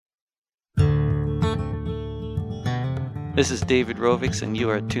This is David Rovix, and you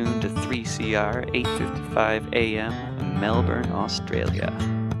are tuned to 3CR 8:55 AM, Melbourne, Australia.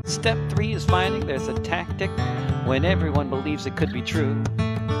 Step 3 is finding there's a tactic when everyone believes it could be true.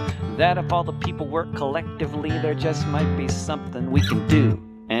 That if all the people work collectively, there just might be something we can do,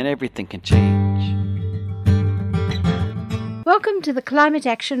 and everything can change. Welcome to the Climate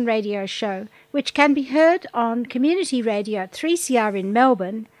Action Radio Show, which can be heard on Community Radio at 3CR in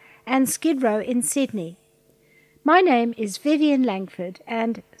Melbourne and Skid Row in Sydney. My name is Vivian Langford,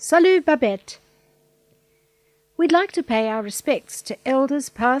 and salut Babette. We'd like to pay our respects to elders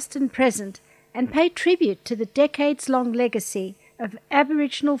past and present and pay tribute to the decades-long legacy of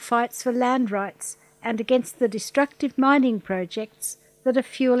Aboriginal fights for land rights and against the destructive mining projects that are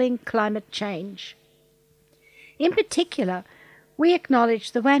fueling climate change. In particular, we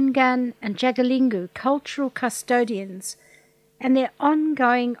acknowledge the Wangan and Jagalingou cultural custodians and their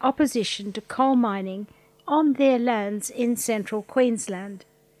ongoing opposition to coal mining on their lands in central Queensland,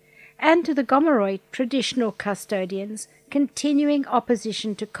 and to the Gomeroi traditional custodians' continuing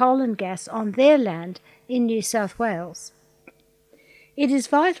opposition to coal and gas on their land in New South Wales. It is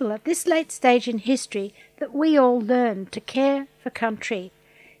vital at this late stage in history that we all learn to care for country.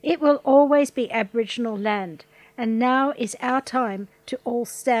 It will always be Aboriginal land, and now is our time to all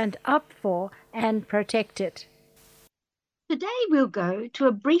stand up for and protect it. Today we'll go to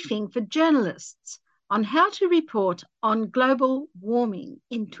a briefing for journalists on how to report on global warming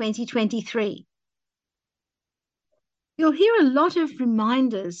in 2023. You'll hear a lot of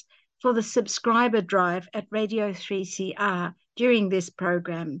reminders for the subscriber drive at Radio 3CR during this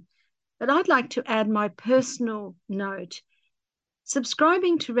program, but I'd like to add my personal note.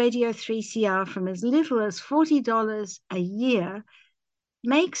 Subscribing to Radio 3CR from as little as $40 a year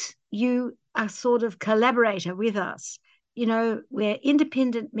makes you a sort of collaborator with us. You know, we're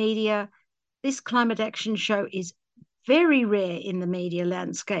independent media. This climate action show is very rare in the media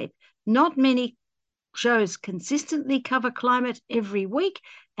landscape. Not many shows consistently cover climate every week,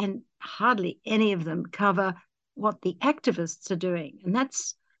 and hardly any of them cover what the activists are doing. And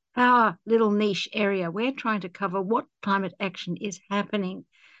that's our little niche area. We're trying to cover what climate action is happening.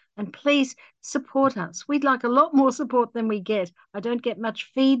 And please support us. We'd like a lot more support than we get. I don't get much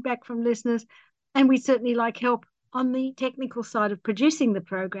feedback from listeners, and we certainly like help on the technical side of producing the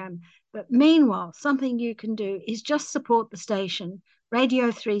program. But meanwhile, something you can do is just support the station, Radio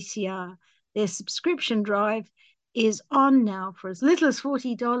 3CR. Their subscription drive is on now. For as little as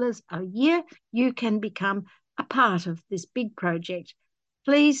 $40 a year, you can become a part of this big project.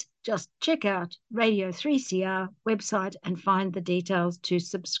 Please just check out Radio 3CR website and find the details to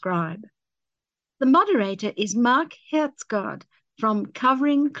subscribe. The moderator is Mark Hertzgaard from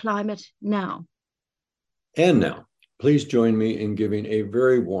Covering Climate Now. And now, please join me in giving a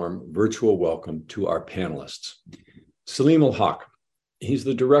very warm virtual welcome to our panelists. Salim Al-Haq, he's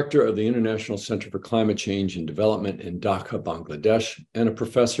the director of the International Center for Climate Change and Development in Dhaka, Bangladesh, and a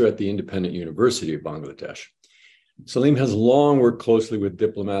professor at the Independent University of Bangladesh. Salim has long worked closely with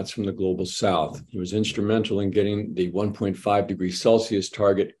diplomats from the Global South. He was instrumental in getting the 1.5 degrees Celsius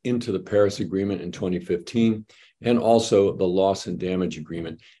target into the Paris Agreement in 2015, and also the loss and damage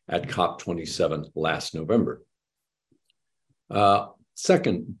agreement at COP27 last November.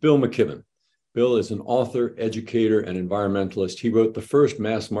 Second, Bill McKibben. Bill is an author, educator, and environmentalist. He wrote the first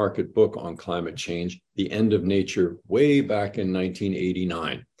mass market book on climate change, The End of Nature, way back in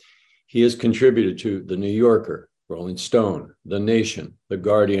 1989. He has contributed to The New Yorker, Rolling Stone, The Nation, The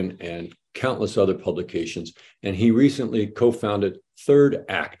Guardian, and countless other publications. And he recently co-founded Third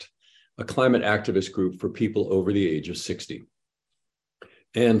Act, a climate activist group for people over the age of 60.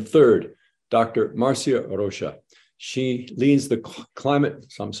 And third, Dr. Marcia Rocha. She leads the climate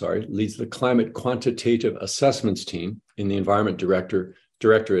quantitative assessments team in the Environment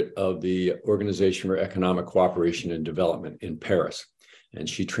Directorate of the Organization for Economic Cooperation and Development in Paris. And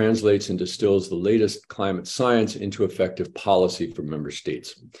she translates and distills the latest climate science into effective policy for member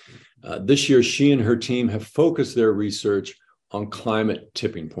states. This year, she and her team have focused their research on climate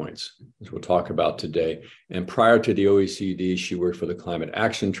tipping points, as we'll talk about today. And prior to the OECD, she worked for the Climate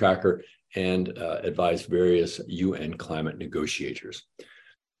Action Tracker and advised various UN climate negotiators.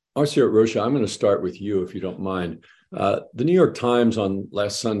 Marcia Rocha, I'm going to start with you, if you don't mind. The New York Times on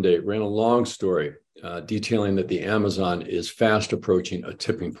last Sunday ran a long story detailing that the Amazon is fast approaching a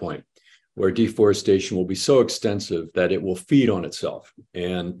tipping point where deforestation will be so extensive that it will feed on itself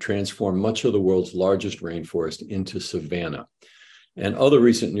and transform much of the world's largest rainforest into savanna. And other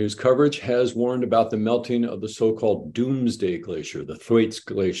recent news coverage has warned about the melting of the so-called Doomsday Glacier, the Thwaites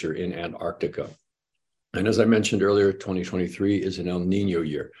Glacier in Antarctica. And as I mentioned earlier, 2023 is an El Nino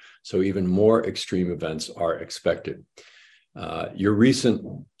year, so even more extreme events are expected. Your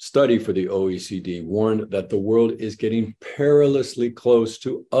recent study for the OECD warned that the world is getting perilously close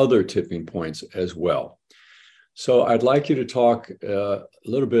to other tipping points as well. So I'd like you to talk a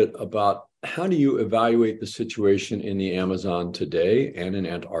little bit about how do you evaluate the situation in the Amazon today and in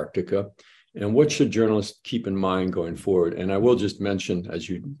Antarctica, and what should journalists keep in mind going forward? And I will just mention, as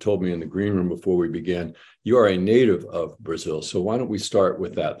you told me in the green room before we began, you are a native of Brazil. So why don't we start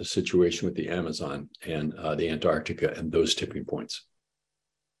with that, the situation with the Amazon and the Antarctica and those tipping points?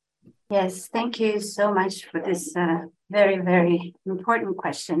 Yes, thank you so much for this very, very important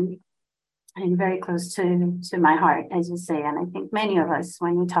question, and very close to my heart, as you say. And I think many of us,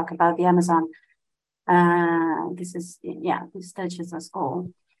 when we talk about the Amazon, this touches us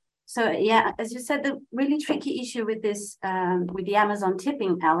all. So yeah, as you said, the really tricky issue with this, with the Amazon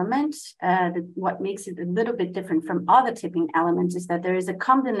tipping element, what makes it a little bit different from other tipping elements is that there is a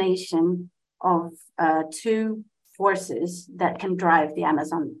combination of two forces that can drive the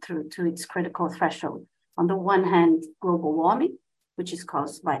Amazon through to its critical threshold. On the one hand, global warming, which is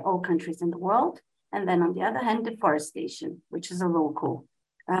caused by all countries in the world, and then on the other hand, deforestation, which is a local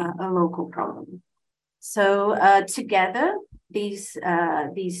problem. So together, these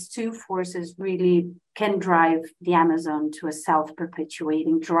two forces really can drive the Amazon to a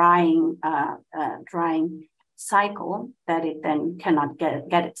self-perpetuating drying cycle that it then cannot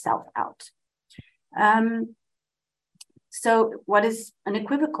get itself out. So what is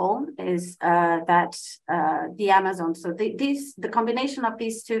unequivocal is that the Amazon, so the combination of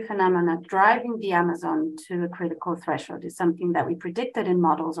these two phenomena driving the Amazon to a critical threshold is something that we predicted in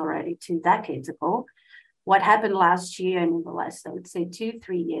models already 2 decades ago. What happened last year and in the last, I would say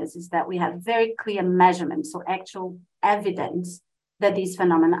 2-3 years, is that we have very clear measurements, so actual evidence that these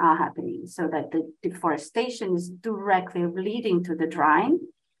phenomena are happening, so that the deforestation is directly leading to the drying,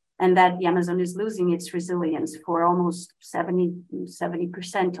 and that the Amazon is losing its resilience for almost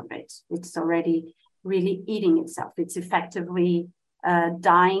 70% of it. It's already really eating itself. It's effectively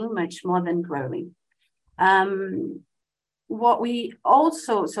dying much more than growing. What we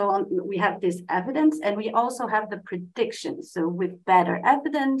also, we have this evidence, and we also have the predictions. So with better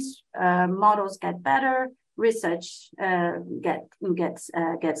evidence, models get better, research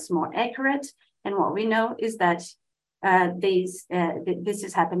gets more accurate. And what we know is that this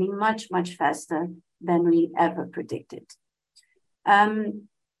is happening much, much faster than we ever predicted.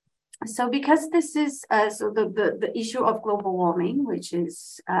 So because this is, the issue of global warming, which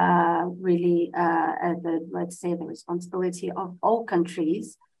is really, let's say, the responsibility of all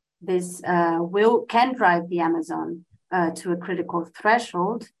countries, this can drive the Amazon to a critical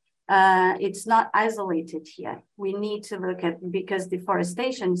threshold. It's not isolated here. We need to look at, because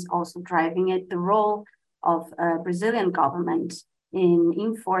deforestation is also driving it, the role of Brazilian government in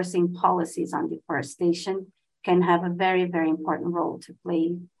enforcing policies on deforestation can have a very, very important role to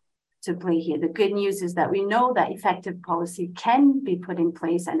play here. The good news is that we know that effective policy can be put in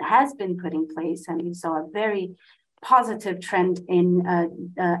place and has been put in place, and we saw a very positive trend in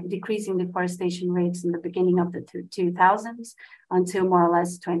decreasing deforestation rates in the beginning of the 2000s until more or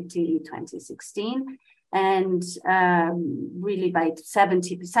less 2016, and really by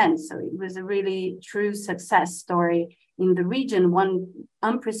 70%. So it was a really true success story in the region, one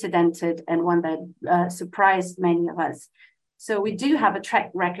unprecedented and one that surprised many of us. So we do have a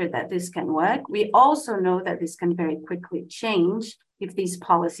track record that this can work. We also know that this can very quickly change if these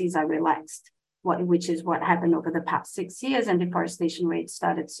policies are relaxed, which is what happened over the past 6 years, and deforestation rates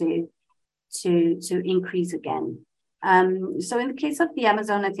started to increase again. So in the case of the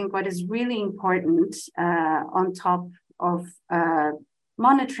Amazon, I think what is really important on top of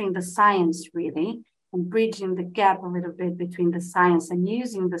monitoring the science really, and bridging the gap a little bit between the science and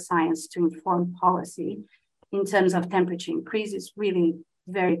using the science to inform policy, in terms of temperature increase, is really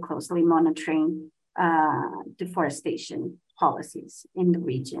very closely monitoring deforestation policies in the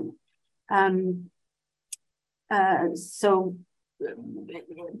region. So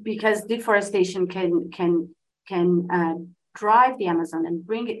because deforestation can drive the Amazon and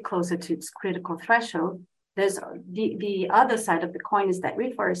bring it closer to its critical threshold, there's the other side of the coin is that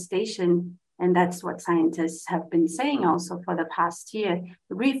reforestation, and that's what scientists have been saying also for the past year,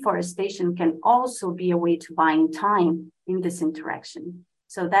 reforestation can also be a way to buying time in this interaction.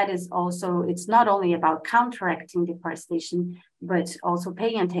 So that is also, it's not only about counteracting deforestation, but also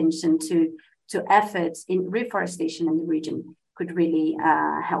paying attention to efforts in reforestation in the region could really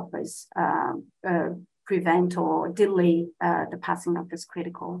help us prevent or delay the passing of this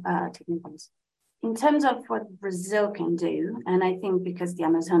critical tipping point. In terms of what Brazil can do, and I think because the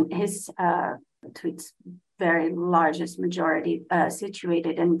Amazon is to its very largest majority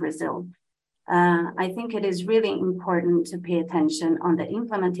situated in Brazil, I think it is really important to pay attention on the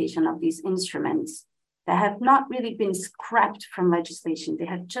implementation of these instruments that have not really been scrapped from legislation. They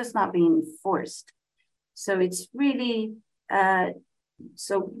have just not been enforced. So it's really,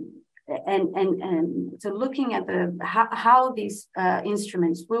 so looking at how these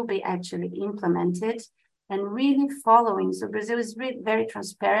instruments will be actually implemented and really following. So Brazil is very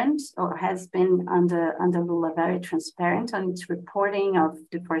transparent, or has been under Lula very transparent on its reporting of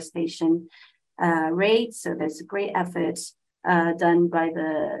deforestation rates. So there's a great effort done by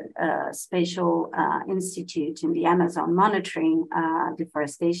the Spatial Institute in the Amazon monitoring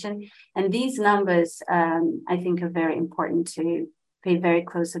deforestation. And these numbers, I think, are very important to pay very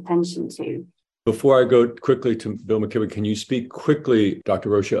close attention to. Before I go quickly to Bill McKibben, can you speak quickly, Dr.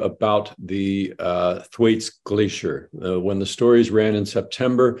 Rocha, about the Thwaites Glacier? When the stories ran in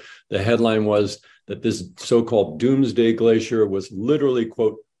September, the headline was that this so-called doomsday glacier was literally,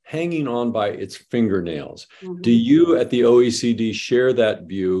 quote, hanging on by its fingernails. Mm-hmm. Do you at the OECD share that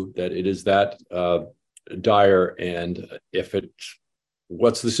view that it is that dire? And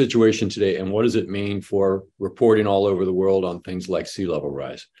what's the situation today, and what does it mean for reporting all over the world on things like sea level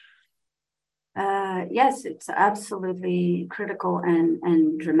rise? Yes, it's absolutely critical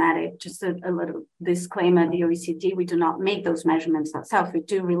and dramatic. Just a little disclaimer, the OECD, we do not make those measurements ourselves. We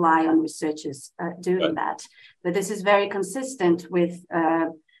do rely on researchers doing that. But this is very consistent with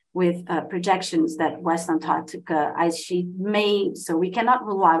projections that West Antarctica ice sheet may, so we cannot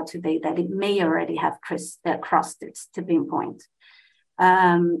rule out today that it may already have crossed its tipping point.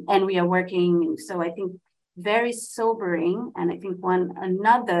 And we are working, so I think very sobering, and I think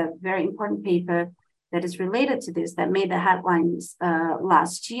another very important paper that is related to this that made the headlines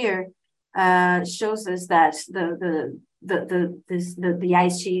last year shows us that the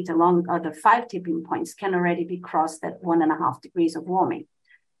ice sheet along the 5 tipping points can already be crossed at 1.5 degrees of warming,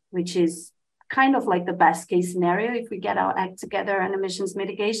 which is kind of like the best case scenario if we get our act together on emissions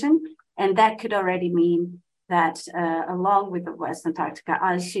mitigation. And that could already mean that along with the West Antarctica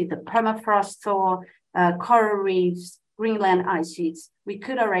ice sheet, the permafrost thaw, coral reefs, Greenland ice sheets, we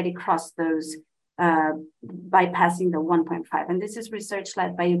could already cross those by passing the 1.5. And this is research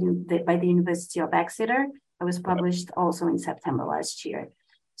led by the University of Exeter. It was published also in September last year.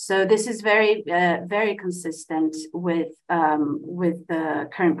 So this is very, very consistent with the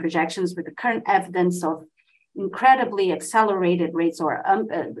current projections, with the current evidence of incredibly accelerated rates or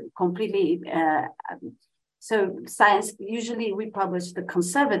completely. So science, usually we publish the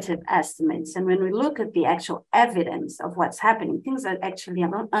conservative estimates. And when we look at the actual evidence of what's happening, things are actually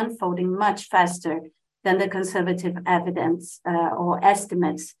unfolding much faster than the conservative evidence or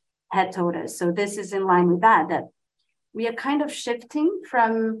estimates had told us. So this is in line with that we are kind of shifting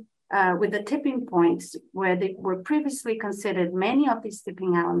from with the tipping points where they were previously considered, many of these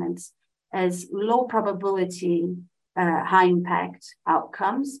tipping elements as low probability, high impact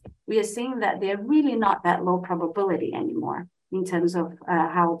outcomes. We are seeing that they're really not that low probability anymore in terms of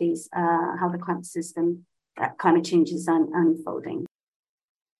how the climate system, climate change is unfolding.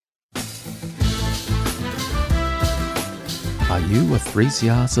 Are you a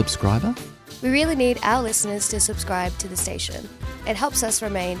 3CR subscriber? We really need our listeners to subscribe to the station. It helps us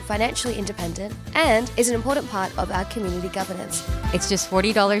remain financially independent and is an important part of our community governance. It's just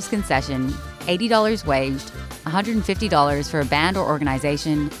 $40 concession, $80 waived, $150 for a band or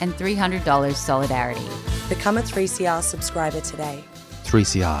organization, and $300 solidarity. Become a 3CR subscriber today.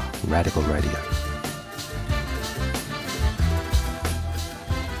 3CR Radical Radio.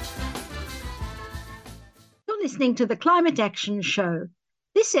 You're listening to the Climate Action Show.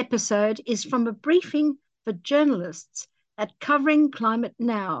 This episode is from a briefing for journalists at Covering Climate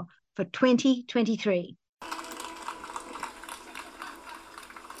Now for 2023.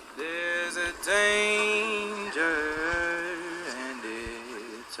 There's a danger and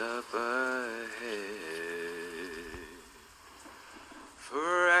it's up ahead.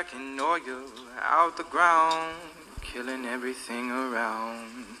 Fracking oil out the ground, killing everything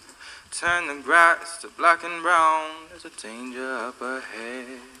around. Turn the grass to black and brown, there's a danger up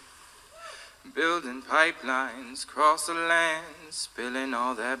ahead. Building pipelines across the land, spilling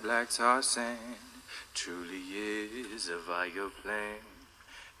all that black tar sand. Truly is a vile plan.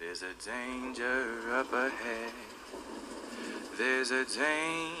 There's a danger up ahead. There's a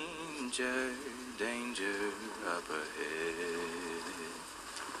danger up ahead.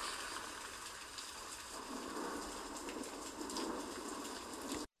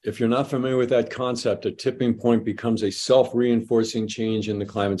 If you're not familiar with that concept, a tipping point becomes a self-reinforcing change in the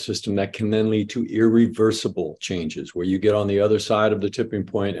climate system that can then lead to irreversible changes where you get on the other side of the tipping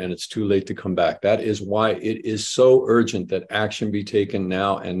point and it's too late to come back. That is why it is so urgent that action be taken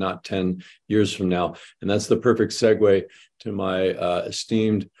now and not 10 years from now. And that's the perfect segue to my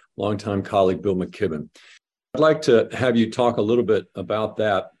esteemed longtime colleague, Bill McKibben. I'd like to have you talk a little bit about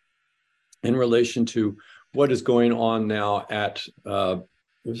that in relation to what is going on now at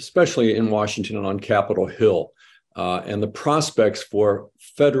especially in Washington and on Capitol Hill, and the prospects for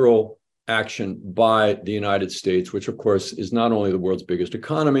federal action by the United States, which of course is not only the world's biggest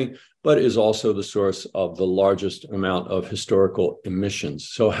economy, but is also the source of the largest amount of historical emissions.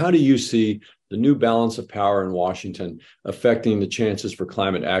 So how do you see the new balance of power in Washington affecting the chances for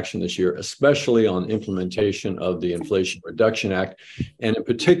climate action this year, especially on implementation of the Inflation Reduction Act? And in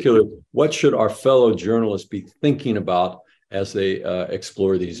particular, what should our fellow journalists be thinking about as they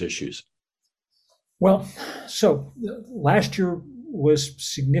explore these issues? Well, so last year was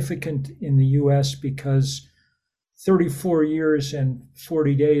significant in the U.S. because 34 years and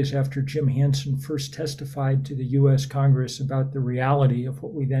 40 days after Jim Hansen first testified to the U.S. Congress about the reality of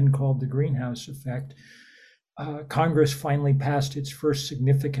what we then called the greenhouse effect, Congress finally passed its first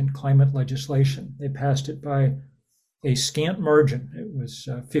significant climate legislation. They passed it by a scant margin. It was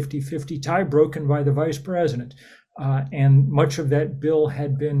a 50-50 tie broken by the vice president. And much of that bill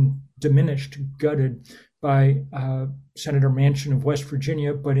had been diminished, gutted by Senator Manchin of West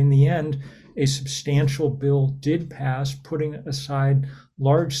Virginia. But in the end, a substantial bill did pass, putting aside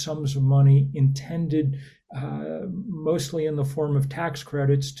large sums of money intended mostly in the form of tax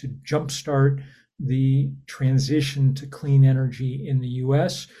credits to jumpstart the transition to clean energy in the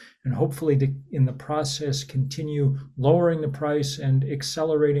U.S. and hopefully to, in the process, continue lowering the price and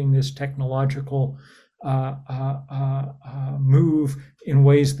accelerating this technological move in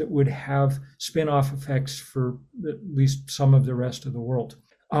ways that would have spin-off effects for at least some of the rest of the world.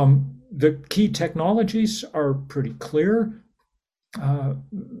 The key technologies are pretty clear.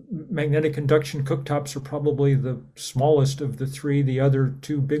 Magnetic induction cooktops are probably the smallest of the three. The other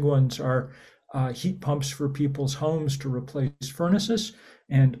two big ones are heat pumps for people's homes to replace furnaces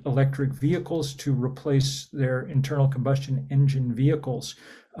and electric vehicles to replace their internal combustion engine vehicles.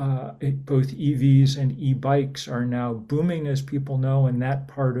 Both EVs and e-bikes are now booming, as people know, and that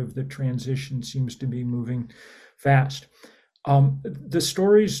part of the transition seems to be moving fast. The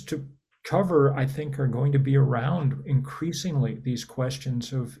stories to cover, I think, are going to be around increasingly these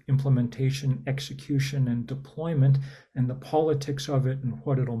questions of implementation, execution, and deployment, and the politics of it and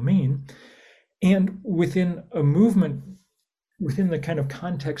what it'll mean. And within a movement, within the kind of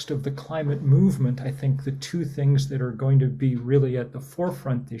context of the climate movement, I think the two things that are going to be really at the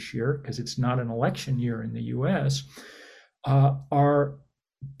forefront this year, because it's not an election year in the US, are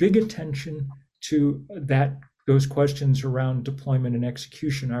big attention to those questions around deployment and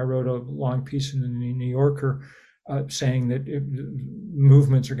execution. I wrote a long piece in the New Yorker saying that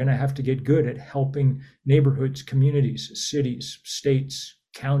movements are going to have to get good at helping neighborhoods, communities, cities, states,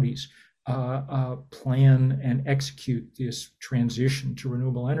 counties plan and execute this transition to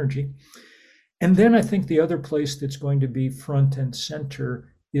renewable energy. And then I think the other place that's going to be front and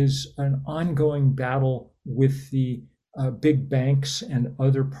center is an ongoing battle with the big banks and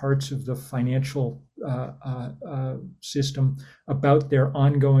other parts of the financial system about their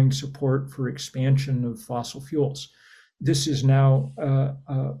ongoing support for expansion of fossil fuels. This is now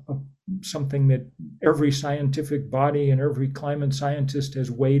something that every scientific body and every climate scientist has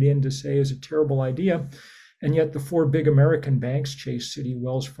weighed in to say is a terrible idea. And yet the four big American banks, Chase, Citi,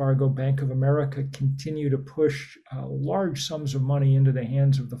 Wells Fargo, Bank of America, continue to push large sums of money into the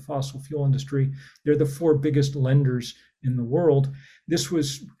hands of the fossil fuel industry. They're the four biggest lenders in the world. This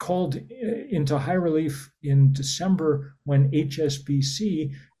was called into high relief in December when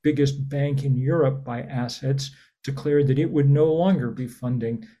HSBC, biggest bank in Europe by assets, declared that it would no longer be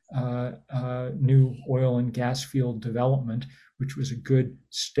funding new oil and gas field development, which was a good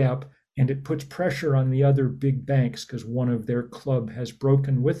step. And it puts pressure on the other big banks because one of their club has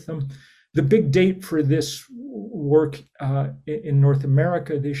broken with them. The big date for this work in North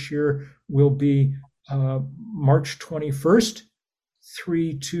America this year will be March 21st,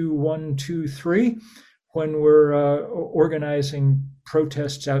 3-2-1-2-3, when we're organizing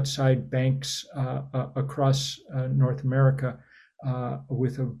protests outside banks across North America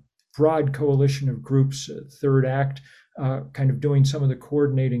with a broad coalition of groups, Third Act, kind of doing some of the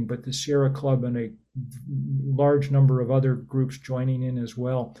coordinating, but the Sierra Club and a large number of other groups joining in as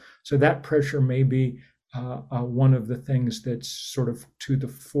well. So that pressure may be one of the things that's sort of to the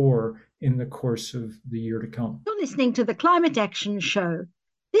fore in the course of the year to come. You're listening to the Climate Action Show.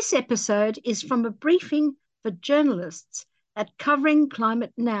 This This episode is from a briefing for journalists at Covering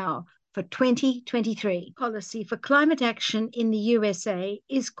Climate Now for 2023. Policy for climate action in the USA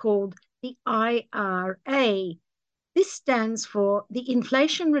is called the IRA. This stands for the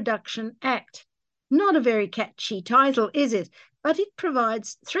Inflation Reduction Act. Not a very catchy title, is it? But it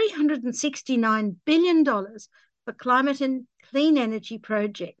provides $369 billion for climate and clean energy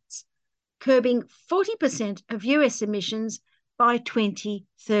projects, curbing 40% of US emissions by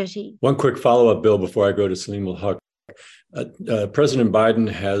 2030. One quick follow-up, Bill, before I go to Salim Al-Haq. President Biden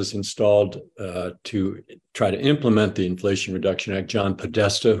has installed to try to implement the Inflation Reduction Act, John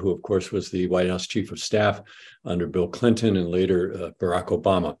Podesta, who, of course, was the White House Chief of Staff under Bill Clinton and later Barack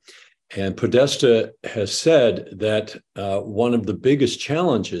Obama. And Podesta has said that one of the biggest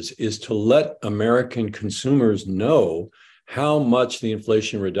challenges is to let American consumers know how much the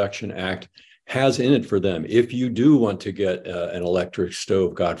Inflation Reduction Act has in it for them. If you do want to get an electric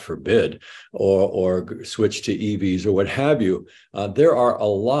stove, God forbid, or switch to EVs or what have you, there are a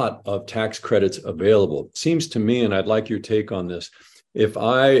lot of tax credits available. It seems to me, and I'd like your take on this, if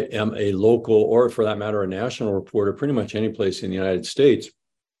I am a local or for that matter, a national reporter, pretty much any place in the United States,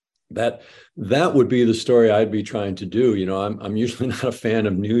 that would be the story I'd be trying to do. You know, I'm usually not a fan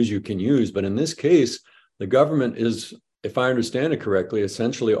of news you can use, but in this case, the government is, if I understand it correctly,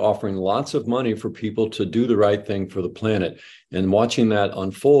 essentially offering lots of money for people to do the right thing for the planet. And watching that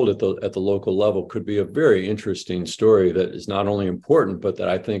unfold at the local level could be a very interesting story that is not only important, but that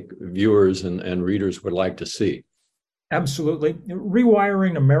I think viewers and readers would like to see. Absolutely.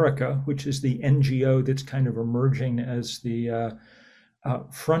 Rewiring America, which is the NGO that's kind of emerging as the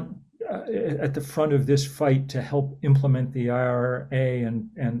at the front of this fight to help implement the IRA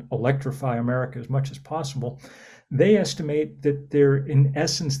and electrify America as much as possible. They estimate that in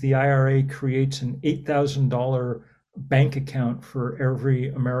essence, the IRA creates an $8,000 bank account for every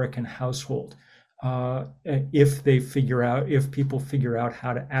American household if people figure out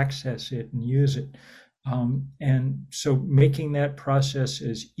how to access it and use it. And so making that process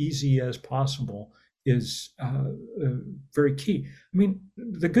as easy as possible is very key. I mean,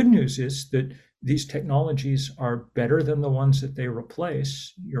 the good news is that these technologies are better than the ones that they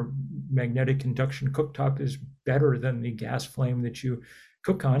replace. Your magnetic induction cooktop is better than the gas flame that you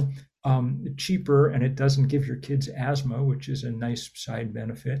cook on, cheaper, and it doesn't give your kids asthma, which is a nice side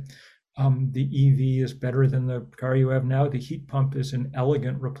benefit. The EV is better than the car you have now. The heat pump is an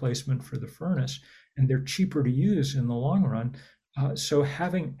elegant replacement for the furnace, and they're cheaper to use in the long run. So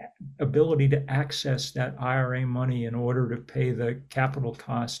having ability to access that IRA money in order to pay the capital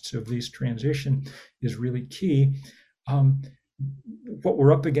costs of these transition is really key. What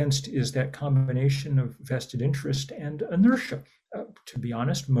we're up against is that combination of vested interest and inertia. To be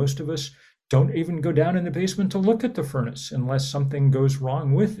honest, most of us don't even go down in the basement to look at the furnace unless something goes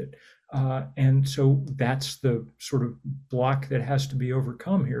wrong with it. And so that's the sort of block that has to be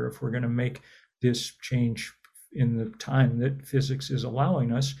overcome here if we're going to make this change in the time that physics is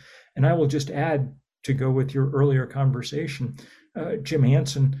allowing us. And I will just add, to go with your earlier conversation, Jim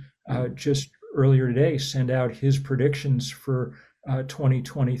Hansen just earlier today sent out his predictions for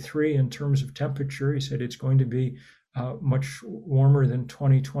 2023 in terms of temperature. He said it's going to be much warmer than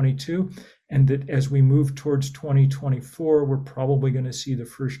 2022, and that as we move towards 2024, we're probably going to see the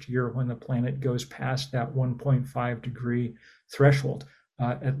first year when the planet goes past that 1.5 degree threshold.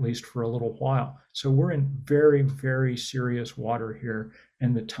 At least for a little while. So we're in very, very serious water here,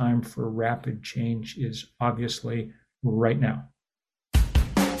 and the time for rapid change is obviously right now.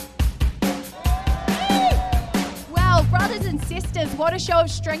 Well, brothers and sisters, what a show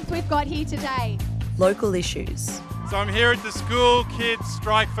of strength we've got here today. Local issues. So I'm here at the school kids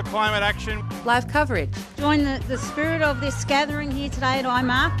strike for climate action. Live coverage. Join the spirit of this gathering here today at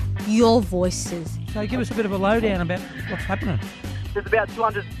IMARC. Your voices. So give us a bit of a lowdown about what's happening. There's about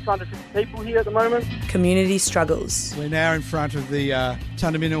 250 people here at the moment. Community struggles. We're now in front of the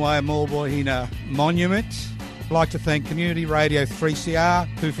Tundaminawaya Maulboyheenner Monument. I'd like to thank Community Radio 3CR,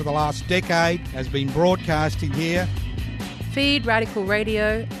 who for the last decade has been broadcasting here. Feed Radical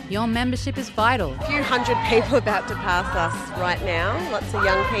Radio. Your membership is vital. A few hundred people about to pass us right now. Lots of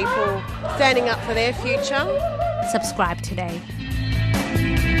young people standing up for their future. Subscribe today.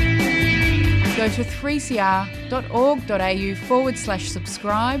 Go to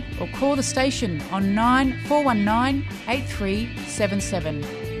 3cr.org.au/subscribe or call the station on 9419 8377.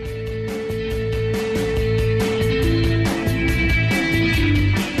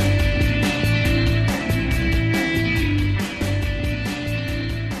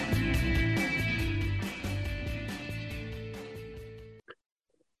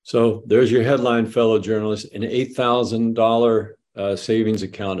 So there's your headline, fellow journalists. An $8,000 savings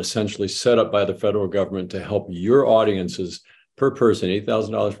account essentially set up by the federal government to help your audiences per person,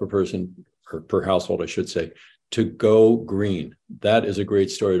 $8,000 per person, or per household, I should say, to go green. That is a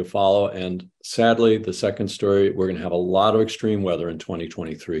great story to follow. And sadly, the second story, we're going to have a lot of extreme weather in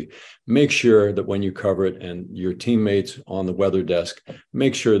 2023. Make sure that when you cover it and your teammates on the weather desk,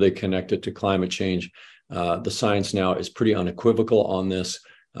 make sure they connect it to climate change. The science now is pretty unequivocal on this,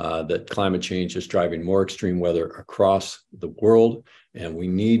 that climate change is driving more extreme weather across the world. And we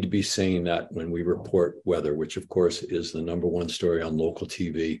need to be saying that when we report weather, which of course is the #1 story on local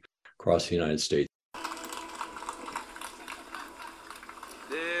TV across the United States.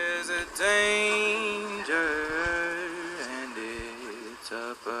 There's a danger and it's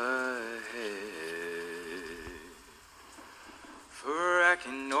up ahead.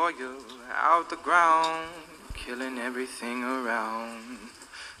 Fracking oil out the ground, killing everything around.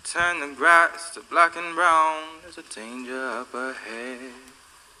 Turn the grass to black and brown, there's a danger up ahead.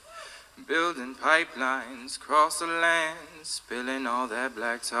 Building pipelines across the land, spilling all that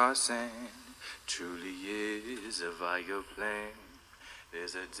black tar sand. Truly is a vital plan.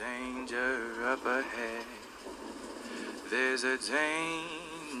 There's a danger up ahead. There's a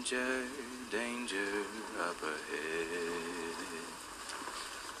danger up ahead.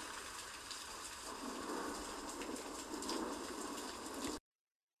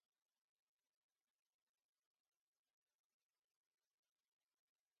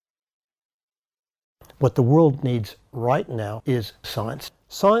 What the world needs right now is science.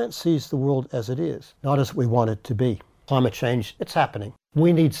 Science sees the world as it is, not as we want it to be. Climate change, it's happening.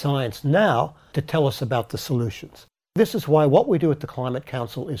 We need science now to tell us about the solutions. This is why what we do at the Climate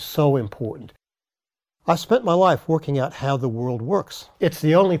Council is so important. I've spent my life working out how the world works. It's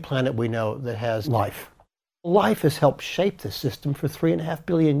the only planet we know that has life. Life has helped shape this system for 3.5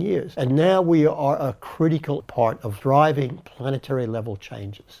 billion years, and now we are a critical part of driving planetary level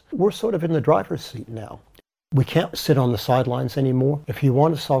changes. We're sort of in the driver's seat now. We can't sit on the sidelines anymore. If you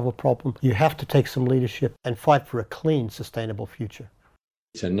want to solve a problem, you have to take some leadership and fight for a clean, sustainable future.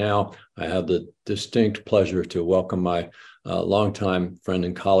 And now I have the distinct pleasure to welcome my longtime friend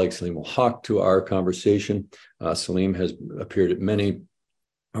and colleague, Salim Al-Haq, to our conversation. Salim has appeared at many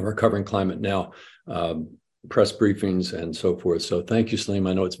of our Covering Climate Now press briefings and so forth. So thank you, Salim.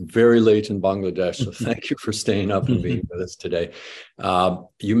 I know it's very late in Bangladesh, so thank you for staying up and being with us today.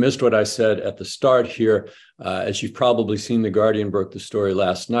 You missed what I said at the start here. As you've probably seen, The Guardian broke the story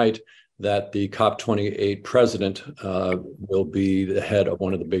last night that the COP28 president will be the head of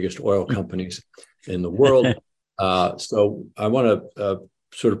one of the biggest oil companies in the world. So I want to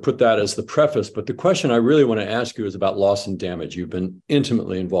sort of put that as the preface, but the question I really want to ask you is about loss and damage. You've been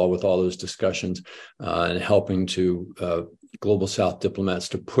intimately involved with all those discussions and helping to Global South diplomats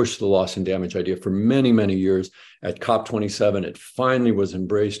to push the loss and damage idea for many, many years. At COP27, it finally was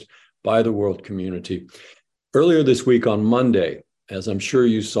embraced by the world community. Earlier this week on Monday, as I'm sure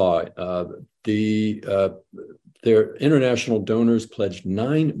you saw, their international donors pledged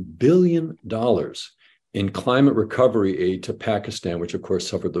 $9 billion in climate recovery aid to Pakistan, which of course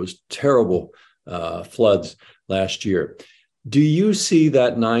suffered those terrible floods last year. Do you see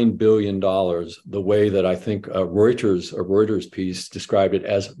that $9 billion the way that I think a Reuters piece described it,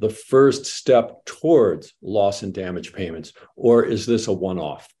 as the first step towards loss and damage payments, or is this a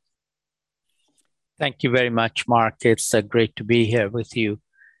one-off? Thank you very much, Mark. It's great to be here with you.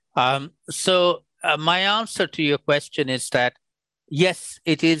 My answer to your question is that, yes,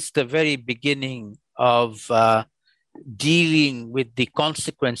 it is the very beginning of dealing with the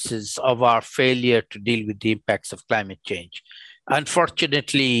consequences of our failure to deal with the impacts of climate change.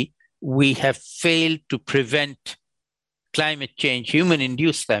 Unfortunately, we have failed to prevent climate change,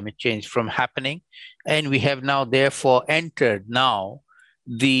 human-induced climate change, from happening. And we have now therefore entered now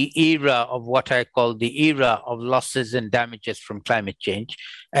the era of what I call the era of losses and damages from climate change.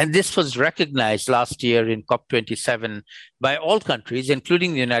 And this was recognized last year in COP27 by all countries,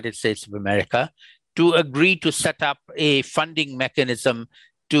 including the United States of America, to agree to set up a funding mechanism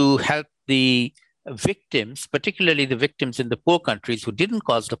to help the victims, particularly the victims in the poor countries who didn't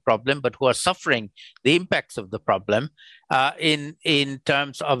cause the problem, but who are suffering the impacts of the problem in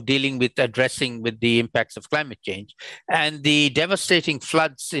terms of dealing with addressing with the impacts of climate change. And the devastating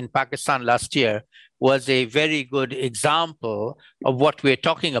floods in Pakistan last year was a very good example of what we're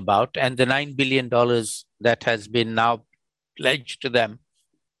talking about. And the $9 billion that has been now pledged to them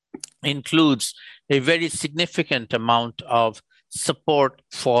includes a very significant amount of support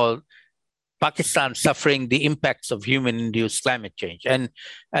for Pakistan suffering the impacts of human-induced climate change. And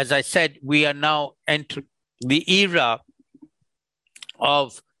as I said, we are now entering the era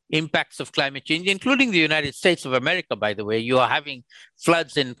of impacts of climate change, including the United States of America, by the way. You are having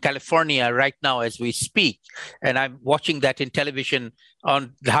floods in California right now as we speak. And I'm watching that in television,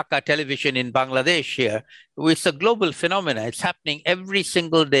 on Dhaka television in Bangladesh here. It's a global phenomenon. It's happening every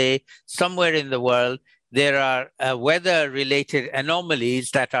single day somewhere in the world. There are weather-related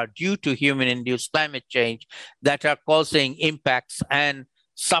anomalies that are due to human-induced climate change that are causing impacts and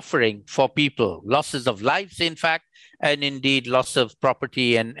suffering for people, losses of lives, in fact, and indeed loss of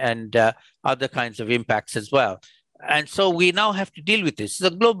property and other kinds of impacts as well. And so we now have to deal with this.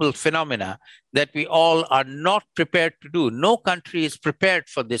 It's a global phenomena that we all are not prepared to do. No country is prepared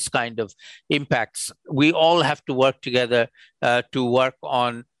for this kind of impacts. We all have to work together to work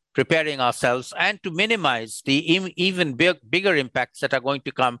on preparing ourselves and to minimize the even bigger impacts that are going to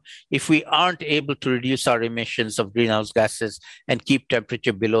come if we aren't able to reduce our emissions of greenhouse gases and keep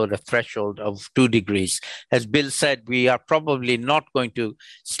temperature below the threshold of 2 degrees. As Bill said, we are probably not going to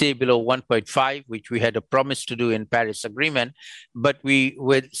stay below 1.5, which we had a promise to do in Paris Agreement, but we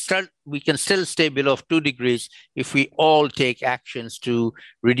can still stay below 2 degrees if we all take actions to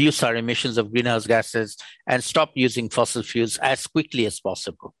reduce our emissions of greenhouse gases and stop using fossil fuels as quickly as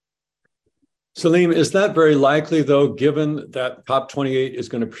possible. Salim, is that very likely, though, given that COP28 is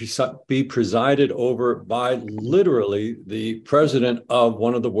going to be presided over by literally the president of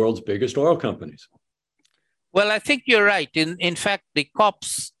one of the world's biggest oil companies? Well, I think you're right. In fact, the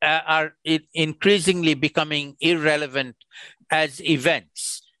COPs are increasingly becoming irrelevant as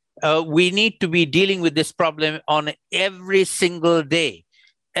events. We need to be dealing with this problem on every single day,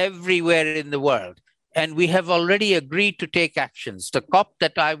 everywhere in the world. And we have already agreed to take actions. The COP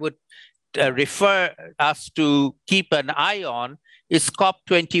that I would refer us to keep an eye on is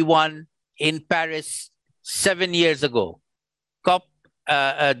COP21 in Paris 7 years ago.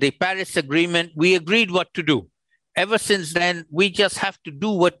 The Paris Agreement, we agreed what to do. Ever since then, we just have to do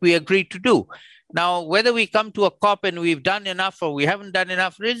what we agreed to do. Now, whether we come to a COP and we've done enough or we haven't done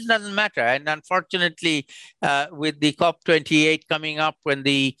enough, it doesn't matter. And unfortunately, with the COP28 coming up, when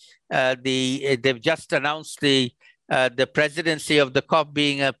they've just announced the presidency of the COP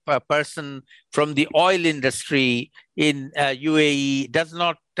being a person from the oil industry in UAE, does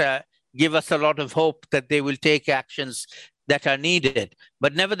not give us a lot of hope that they will take actions that are needed.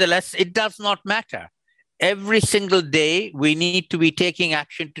 But nevertheless, it does not matter. Every single day, we need to be taking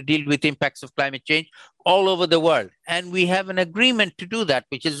action to deal with impacts of climate change all over the world. And we have an agreement to do that,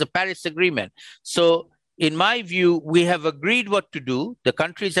 which is the Paris Agreement. So in my view, we have agreed what to do. The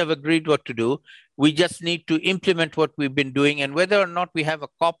countries have agreed what to do. We just need to implement what we've been doing. And whether or not we have a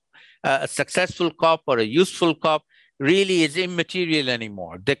COP, a successful COP or a useful COP, really is immaterial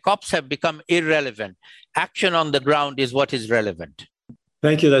anymore. The COPs have become irrelevant. Action on the ground is what is relevant.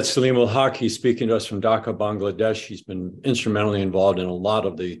 Thank you. That's Salim ul Haq. He's speaking to us from Dhaka, Bangladesh. He's been instrumentally involved in a lot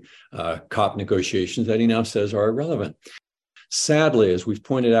of the COP negotiations that he now says are irrelevant. Sadly, as we've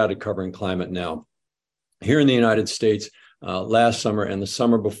pointed out at Covering Climate Now, here in the United States, last summer and the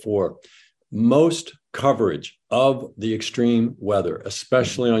summer before, most coverage of the extreme weather,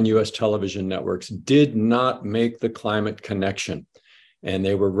 especially on U.S. television networks, did not make the climate connection. And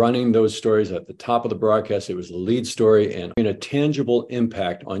they were running those stories at the top of the broadcast. It was the lead story and a tangible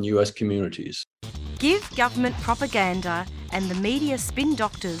impact on U.S. communities. Give government propaganda and the media spin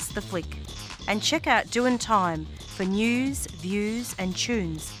doctors the flick. And check out Doin' Time for news, views and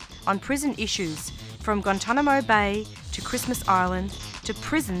tunes on prison issues from Guantanamo Bay to Christmas Island to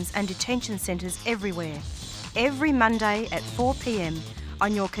prisons and detention centres everywhere. Every Monday at 4 p.m.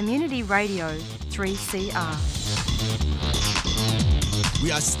 on your community radio 3CR.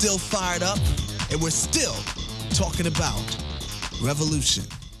 We are still fired up, and we're still talking about revolution.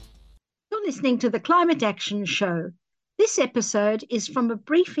 You're listening to the Climate Action Show. This episode is from a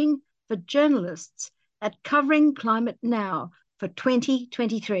briefing for journalists at Covering Climate Now for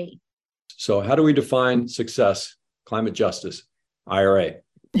 2023. So how do we define success, climate justice, IRA?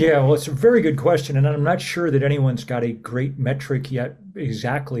 Yeah, well, it's a very good question, and I'm not sure that anyone's got a great metric yet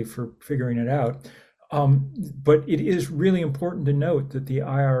exactly for figuring it out. But it is really important to note that the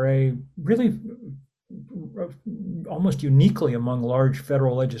IRA really, almost uniquely among large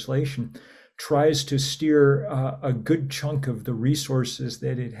federal legislation, tries to steer a good chunk of the resources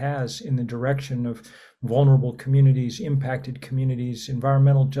that it has in the direction of vulnerable communities, impacted communities,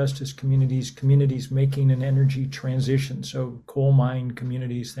 environmental justice communities, communities making an energy transition, so coal mine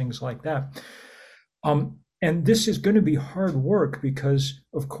communities, things like that. And this is going to be hard work because,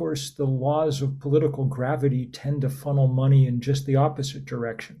 of course, the laws of political gravity tend to funnel money in just the opposite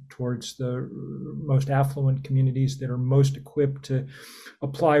direction, towards the most affluent communities that are most equipped to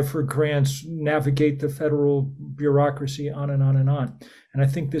apply for grants, navigate the federal bureaucracy, on and on and on. And I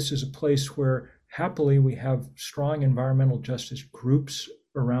think this is a place where, happily, we have strong environmental justice groups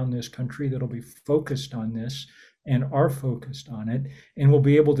around this country that'll be focused on this and are focused on it, and will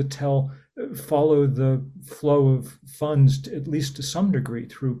be able to follow the flow of funds, at least to some degree,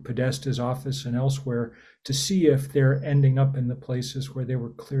 through Podesta's office and elsewhere, to see if they're ending up in the places where they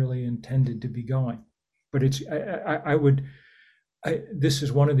were clearly intended to be going. But this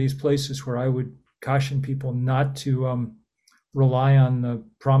is one of these places where I would caution people not to rely on the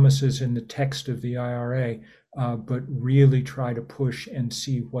promises in the text of the IRA, but really try to push and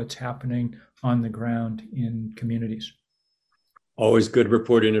see what's happening on the ground in communities. Always good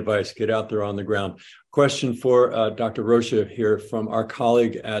reporting advice. Get out there on the ground. Question for Dr. Rocha here from our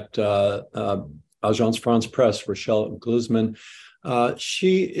colleague at Agence France Presse, Rochelle Glusman.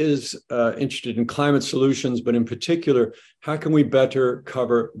 She is interested in climate solutions, but in particular, how can we better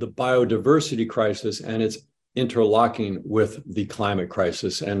cover the biodiversity crisis and its interlocking with the climate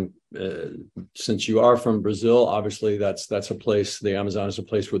crisis? And since you are from Brazil, obviously that's a place, the Amazon is a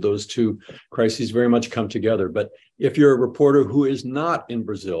place where those two crises very much come together. But if you're a reporter who is not in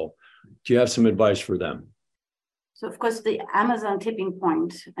Brazil, do you have some advice for them? So, of course, the Amazon tipping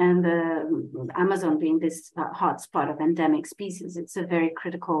point, and the Amazon being this hotspot of endemic species, it's a very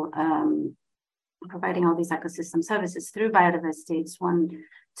critical, providing all these ecosystem services through biodiversity. It's one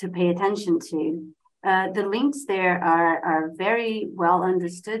to pay attention to. The links there are very well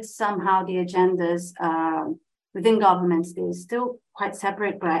understood. Somehow the agendas within governments, they're still quite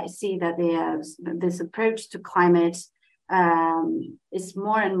separate, but I see that this approach to climate is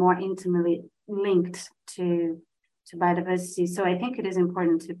more and more intimately linked to biodiversity. So I think it is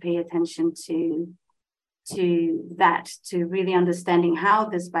important to pay attention to that, to really understanding how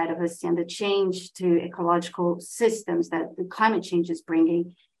this biodiversity and the change to ecological systems that the climate change is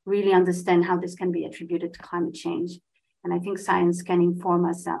bringing, really understand how this can be attributed to climate change. And I think science can inform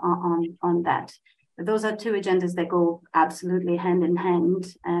us on that. But those are two agendas that go absolutely hand in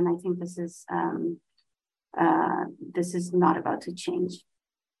hand. And I think this is not about to change.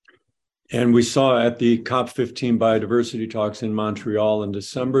 And we saw at the COP15 biodiversity talks in Montreal in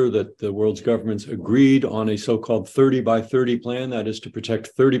December that the world's governments agreed on a so-called 30 by 30 plan, that is to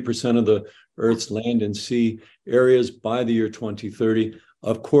protect 30% of the Earth's land and sea areas by the year 2030.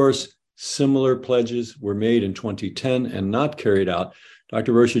 Of course, similar pledges were made in 2010 and not carried out.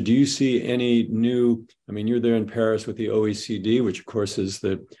 Dr. Rocha, do you see any new, you're there in Paris with the OECD, which of course is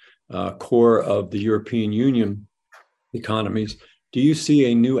the core of the European Union economies. Do you see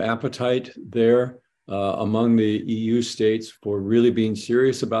a new appetite there among the EU states for really being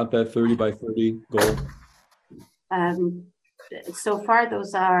serious about that 30 by 30 goal? So far,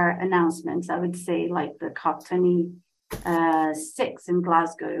 those are announcements, I would say, like the COP26 in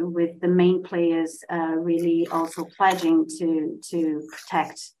Glasgow, with the main players really also pledging to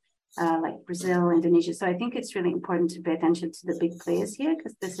protect, like Brazil, Indonesia. So I think it's really important to pay attention to the big players here,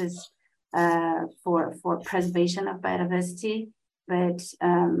 because this is for preservation of biodiversity. But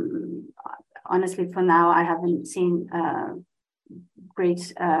honestly, for now, I haven't seen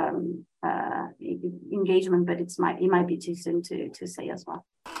great engagement, but it might be too soon to say as well.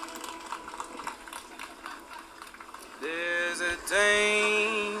 There's a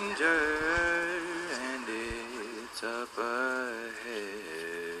danger and it's up ahead.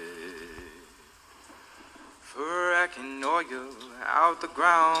 Fracking oil out the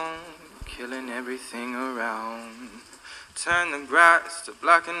ground, killing everything around. Turn the grass to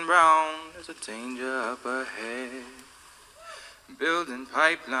black and brown, there's a danger up ahead. Building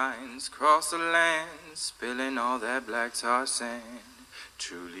pipelines across the land, spilling all that black tar sand.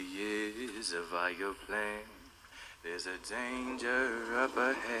 Truly is a vital plan. There's a danger up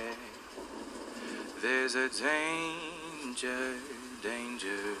ahead. There's a danger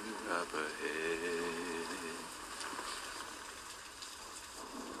up ahead.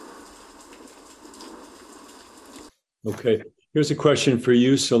 Okay, here's a question for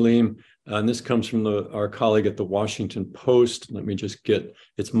you, Salim. And this comes from our colleague at the Washington Post. Let me just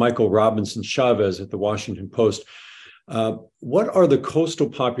it's Michael Robinson Chavez at the Washington Post. What are the coastal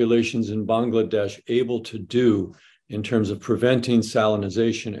populations in Bangladesh able to do in terms of preventing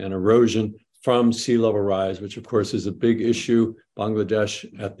salinization and erosion from sea level rise, which of course is a big issue? Bangladesh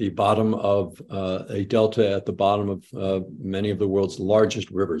at the bottom of a delta at the bottom of many of the world's largest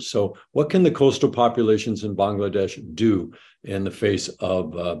rivers. So what can the coastal populations in Bangladesh do in the face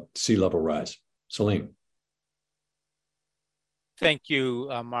of sea level rise? Salim. Thank you,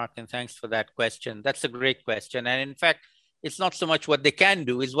 Mark, and thanks for that question. That's a great question. And in fact, it's not so much what they can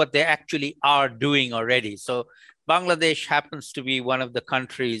do, is what they actually are doing already. So Bangladesh happens to be one of the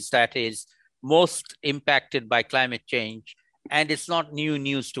countries that is most impacted by climate change. And it's not new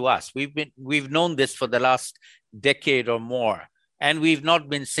news to us. We've known this for the last decade or more. And we've not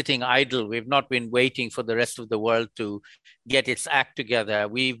been sitting idle. We've not been waiting for the rest of the world to get its act together.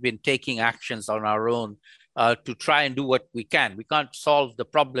 We've been taking actions on our own to try and do what we can. We can't solve the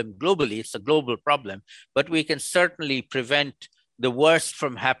problem globally. It's a global problem, but we can certainly prevent the worst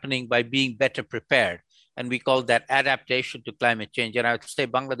from happening by being better prepared. And we call that adaptation to climate change. And I would say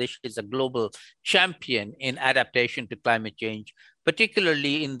Bangladesh is a global champion in adaptation to climate change,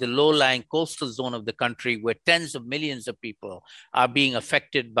 particularly in the low-lying coastal zone of the country, where tens of millions of people are being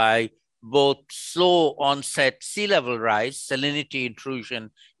affected by both slow onset sea level rise, salinity intrusion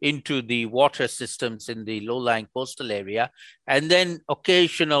into the water systems in the low-lying coastal area, and then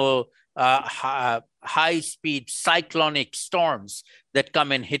occasional high-speed cyclonic storms that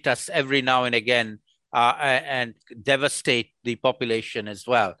come and hit us every now and again and devastate the population as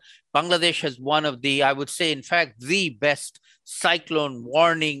well. Bangladesh has one of the, I would say, in fact, the best cyclone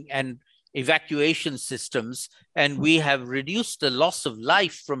warning and evacuation systems, and we have reduced the loss of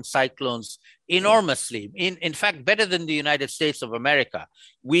life from cyclones enormously. In fact, better than the United States of America.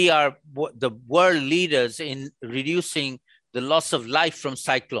 We are the world leaders in reducing the loss of life from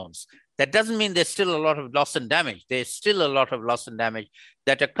cyclones. That doesn't mean there's still a lot of loss and damage. There's still a lot of loss and damage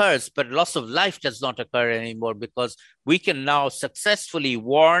that occurs, but loss of life does not occur anymore because we can now successfully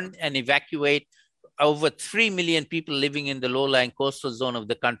warn and evacuate over 3 million people living in the low-lying coastal zone of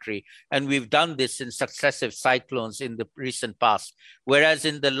the country. And we've done this in successive cyclones in the recent past. Whereas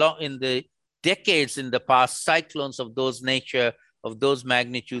in the decades in the past, cyclones of those nature, of those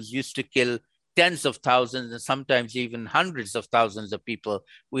magnitudes used to kill tens of thousands and sometimes even hundreds of thousands of people.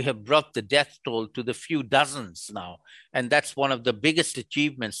 We have brought the death toll to the few dozens now. And that's one of the biggest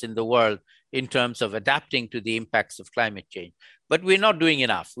achievements in the world in terms of adapting to the impacts of climate change. But we're not doing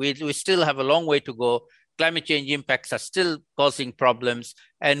enough. We still have a long way to go. Climate change impacts are still causing problems,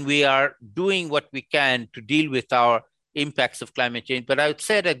 and we are doing what we can to deal with our impacts of climate change. But I would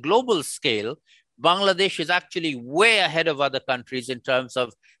say at a global scale, Bangladesh is actually way ahead of other countries in terms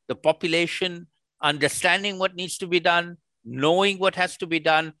of the population understanding what needs to be done, knowing what has to be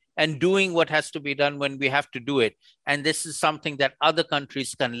done, and doing what has to be done when we have to do it. And this is something that other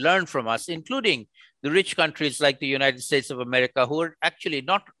countries can learn from us, including the rich countries like the United States of America, who are actually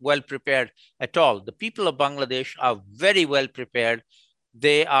not well prepared at all. The people of Bangladesh are very well prepared.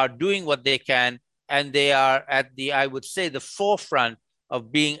 They are doing what they can, and they are at the, I would say, the forefront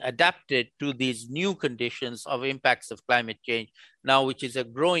of being adapted to these new conditions of impacts of climate change now, which is a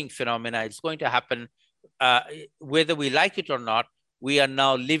growing phenomena. It's going to happen whether we like it or not. We are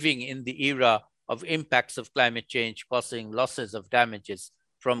now living in the era of impacts of climate change causing losses of damages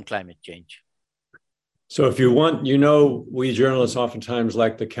from climate change. So if you want, we journalists oftentimes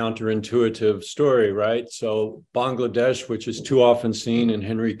like the counterintuitive story, right? So Bangladesh, which is too often seen in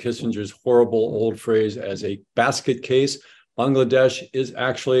Henry Kissinger's horrible old phrase as a basket case, Bangladesh is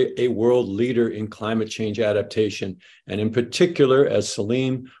actually a world leader in climate change adaptation. And in particular, as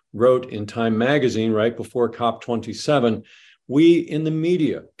Salim wrote in Time magazine right before COP27, we in the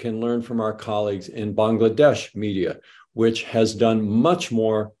media can learn from our colleagues in Bangladesh media, which has done much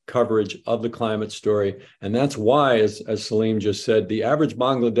more coverage of the climate story. And that's why, as Salim just said, the average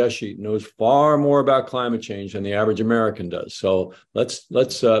Bangladeshi knows far more about climate change than the average American does. So let's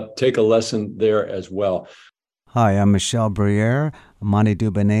take a lesson there as well. Hi, I'm Michelle Briere, Mani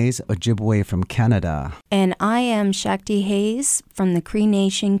Dubanez, Ojibwe from Canada. And I am Shakti Hayes from the Cree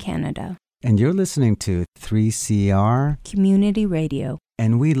Nation, Canada. And you're listening to 3CR Community Radio.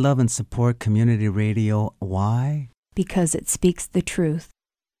 And we love and support community radio. Why? Because it speaks the truth.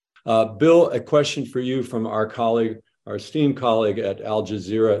 Bill, a question for you from our esteemed colleague at Al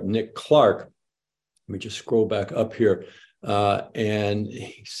Jazeera, Nick Clark. Let me just scroll back up here. And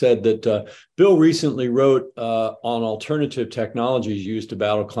he said that Bill recently wrote on alternative technologies used to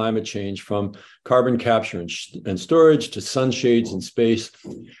battle climate change, from carbon capture and storage to sunshades in space.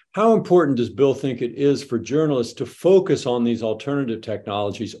 How important does Bill think it is for journalists to focus on these alternative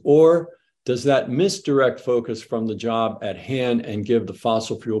technologies, or does that misdirect focus from the job at hand and give the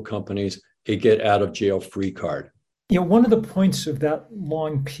fossil fuel companies a get-out-of-jail-free card? One of the points of that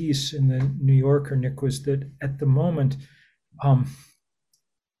long piece in the New Yorker, Nick, was that at the moment,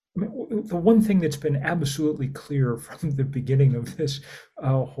 the one thing that's been absolutely clear from the beginning of this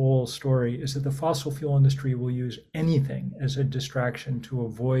whole story is that the fossil fuel industry will use anything as a distraction to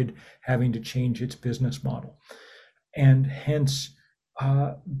avoid having to change its business model. and hence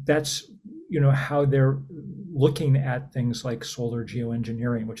that's how they're looking at things like solar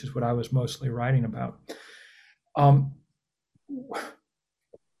geoengineering, which is what I was mostly writing about.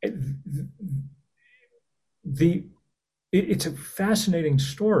 It's a fascinating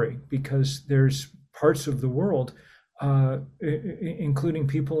story because there's parts of the world, including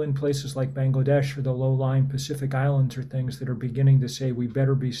people in places like Bangladesh or the low-lying Pacific Islands or things, that are beginning to say we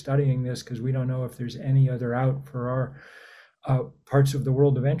better be studying this because we don't know if there's any other out for our parts of the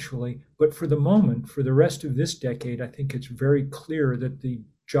world eventually. But for the moment, for the rest of this decade, I think it's very clear that the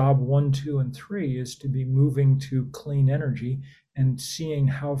job 1, 2, and 3 is to be moving to clean energy and seeing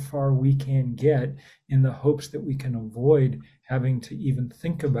how far we can get in the hopes that we can avoid having to even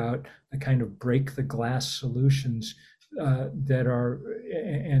think about the kind of break the glass solutions that are,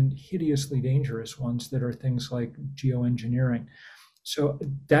 and hideously dangerous ones, that are things like geoengineering. So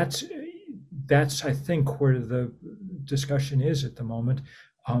that's I think where the discussion is at the moment.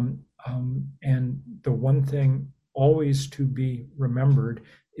 And the one thing always to be remembered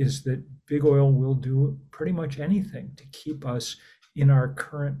is that big oil will do pretty much anything to keep us in our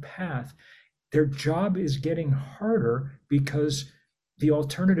current path. Their job is getting harder because the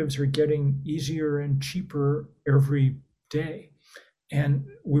alternatives are getting easier and cheaper every day. And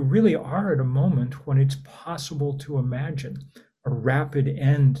we really are at a moment when it's possible to imagine a rapid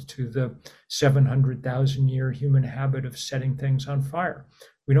end to the 700,000-year human habit of setting things on fire.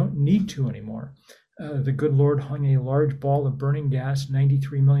 We don't need to anymore. The good Lord hung a large ball of burning gas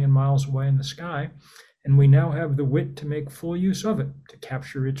 93 million miles away in the sky, and we now have the wit to make full use of it, to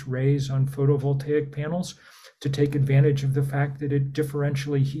capture its rays on photovoltaic panels, to take advantage of the fact that it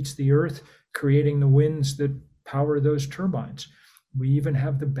differentially heats the earth, creating the winds that power those turbines. We even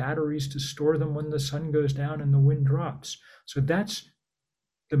have the batteries to store them when the sun goes down and the wind drops. So that's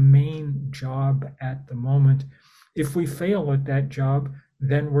the main job at the moment. If we fail at that job,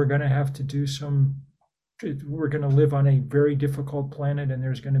 then we're going to have to do we're going to live on a very difficult planet, and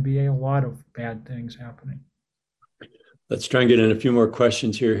there's going to be a lot of bad things happening. Let's try and get in a few more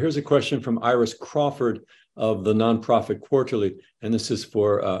questions here. Here's a question from Iris Crawford of the Nonprofit Quarterly, and this is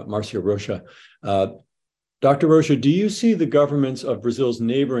for Marcia Rocha. Dr. Rocha, do you see the governments of Brazil's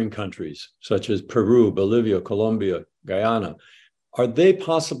neighboring countries, such as Peru, Bolivia, Colombia, Guyana, are they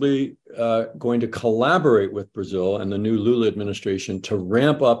possibly going to collaborate with Brazil and the new Lula administration to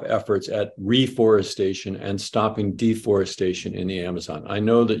ramp up efforts at reforestation and stopping deforestation in the Amazon? I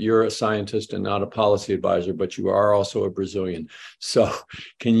know that you're a scientist and not a policy advisor, but you are also a Brazilian. So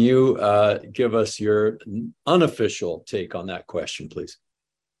can you give us your unofficial take on that question, please?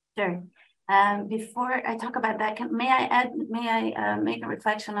 Sure. Before I talk about that, may I make a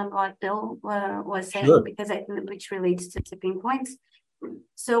reflection on what Bill was saying? Sure. Because I think which relates to tipping points.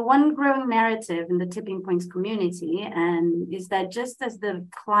 So one growing narrative in the tipping points community is that just as the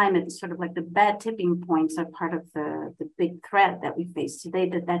climate, sort of like the bad tipping points, are part of the big threat that we face today,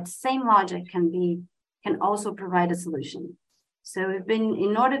 that same logic can also provide a solution. So we've been,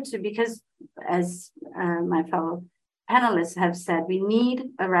 in order to, because as my fellow panelists have said, we need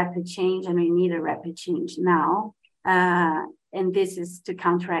a rapid change, and we need a rapid change now. And this is to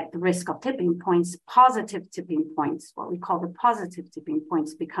counteract the risk of tipping points. Positive tipping points, what we call the positive tipping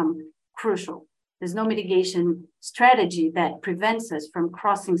points, become crucial. There's no mitigation strategy that prevents us from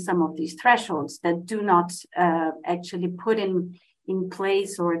crossing some of these thresholds that do not actually put in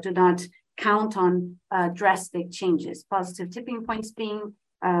place or do not count on drastic changes. Positive tipping points being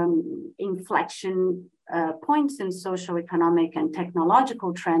inflection points in social, economic, and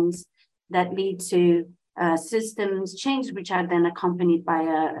technological trends that lead to systems change, which are then accompanied by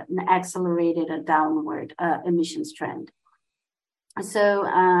an accelerated downward emissions trend. So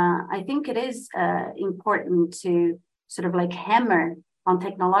I think it is important to sort of like hammer on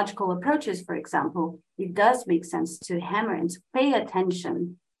technological approaches, for example. It does make sense to hammer and to pay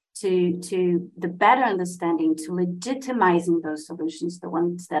attention to the better understanding, to legitimizing those solutions, the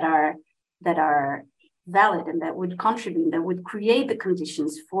ones that are valid and that would contribute, that would create the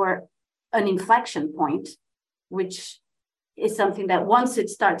conditions for an inflection point, which is something that once it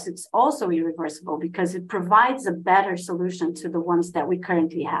starts, it's also irreversible because it provides a better solution to the ones that we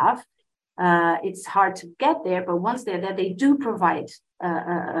currently have. It's hard to get there, but once they're there, they do provide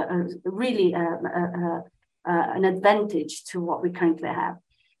really an advantage to what we currently have.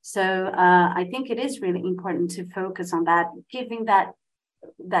 So I think it is really important to focus on that, giving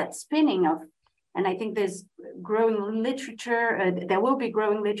that spinning of, and I think there's growing literature, there will be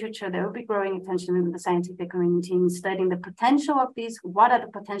growing literature, there will be growing attention in the scientific community in studying the potential of these. What are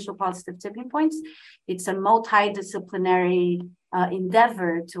the potential positive tipping points? It's a multidisciplinary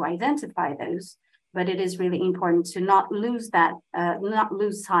endeavor to identify those. but it is really important to not lose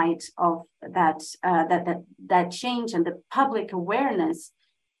sight of that change, and the public awareness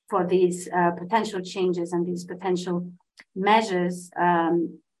for these potential changes and these potential measures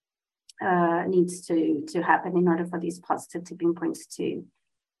needs to happen in order for these positive tipping points to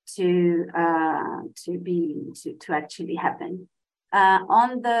actually happen.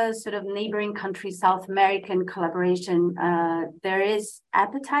 On the sort of neighboring country, South American collaboration, there is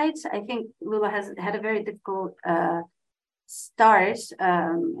appetite. I think Lula has had a very difficult start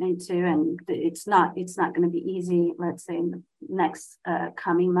and it's not going to be easy, let's say, in the next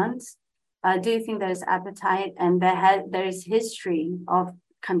coming months. I do think there's appetite, and there is history of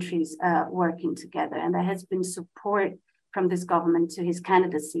countries working together, and there has been support from this government to his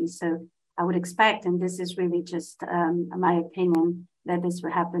candidacy. So I would expect, and this is really just my opinion, that this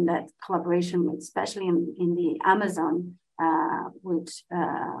would happen, that collaboration, especially in the Amazon, would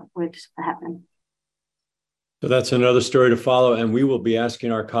happen. So that's another story to follow, and we will be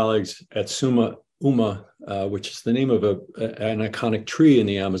asking our colleagues at Suma Uma, which is the name of an iconic tree in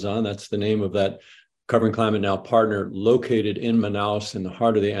the Amazon. That's the name of that Covering Climate Now partner located in Manaus in the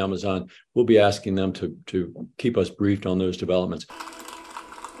heart of the Amazon. We'll be asking them to keep us briefed on those developments.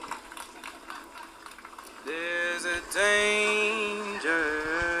 There's a danger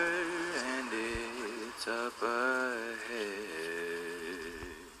and it's up ahead.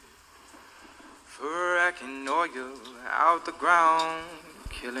 Fracking oil out the ground,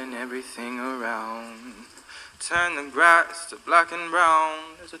 killing everything around. Turn the grass to black and brown,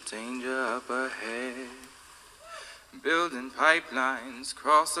 there's a danger up ahead. Building pipelines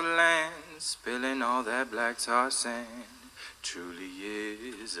across the land, spilling all that black tar sand. Truly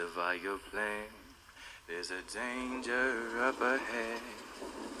is a vile plan. There's a danger up ahead.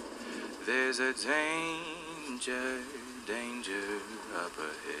 There's a danger up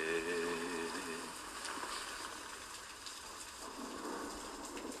ahead.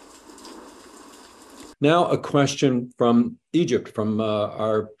 Now a question from Egypt, from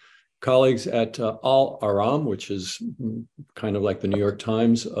our colleagues at Al Aram, which is kind of like the New York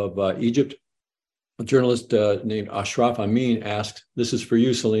Times of Egypt. A journalist named Ashraf Amin asked, this is for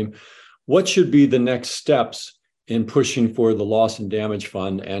you, Salim, what should be the next steps in pushing for the Loss and Damage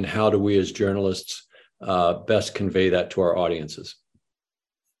Fund, and how do we as journalists best convey that to our audiences?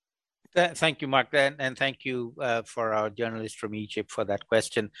 Thank you, Mark, and thank you for our journalist from Egypt for that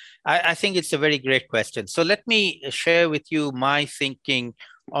question. I think it's a very great question. So let me share with you my thinking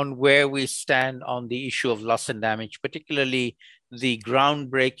on where we stand on the issue of loss and damage, particularly the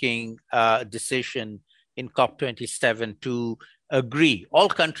groundbreaking decision in COP27 to agree. All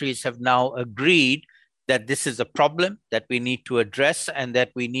countries have now agreed that this is a problem that we need to address, and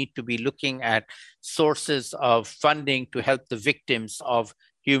that we need to be looking at sources of funding to help the victims of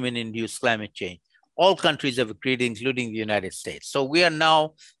human-induced climate change. All countries have agreed, including the United States. So we are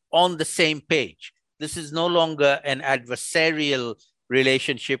now on the same page. This is no longer an adversarial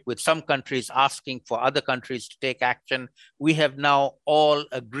relationship with some countries asking for other countries to take action. We have now all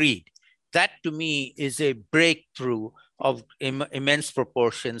agreed. That, to me, is a breakthrough of immense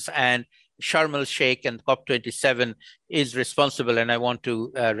proportions, and Sharm el-Sheikh and COP27 is responsible, and I want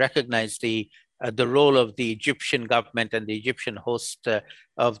to recognize the role of the Egyptian government and the Egyptian host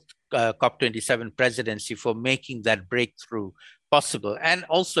of COP27 presidency for making that breakthrough possible, and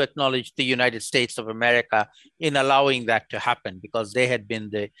also acknowledge the United States of America in allowing that to happen, because they had been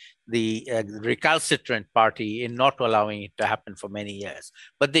the recalcitrant party in not allowing it to happen for many years.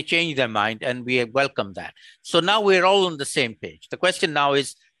 But they changed their mind, and we welcome that. So now we're all on the same page. The question now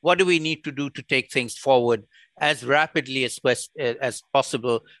is, what do we need to do to take things forward as rapidly as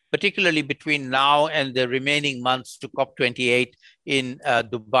possible, particularly between now and the remaining months to COP28 in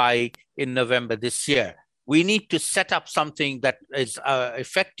Dubai in November this year? We need to set up something that is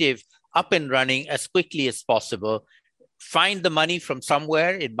effective, up and running as quickly as possible. Find the money from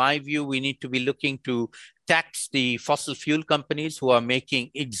somewhere. In my view, we need to be looking to tax the fossil fuel companies who are making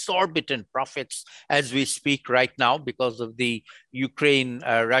exorbitant profits as we speak right now because of the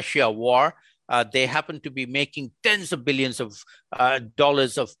Ukraine-Russia war. They happen to be making tens of billions of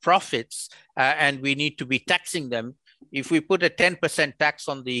dollars of profits, and we need to be taxing them. If we put a 10% tax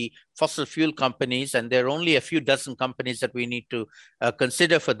on the fossil fuel companies, and there are only a few dozen companies that we need to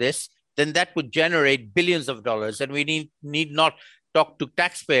consider for this, then that would generate billions of dollars, and we need not talk to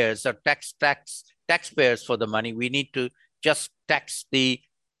taxpayers or taxpayers for the money. We need to just tax the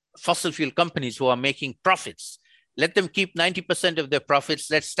fossil fuel companies who are making profits. Let them keep 90% of their profits.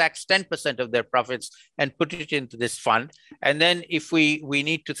 Let's tax 10% of their profits and put it into this fund. And then if we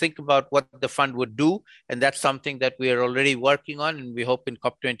need to think about what the fund would do, and that's something that we are already working on, and we hope in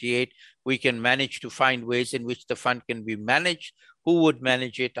COP28 We can manage to find ways in which the fund can be managed, who would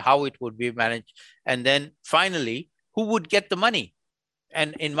manage it, how it would be managed, and then finally, who would get the money.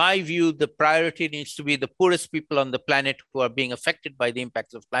 And in my view, the priority needs to be the poorest people on the planet who are being affected by the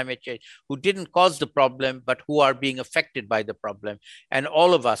impacts of climate change, who didn't cause the problem, but who are being affected by the problem. And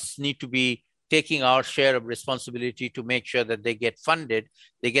all of us need to be taking our share of responsibility to make sure that they get funded,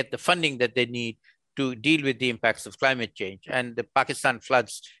 they get the funding that they need to deal with the impacts of climate change. And the Pakistan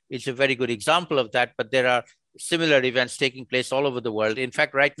floods is a very good example of that, but there are similar events taking place all over the world. In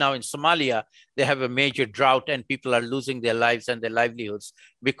fact, right now in Somalia, they have a major drought and people are losing their lives and their livelihoods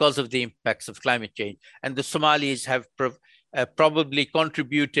because of the impacts of climate change. And the Somalis have probably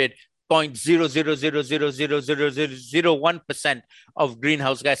contributed 0.000000001% of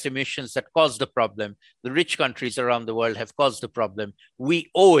greenhouse gas emissions that caused the problem. The rich countries around the world have caused the problem.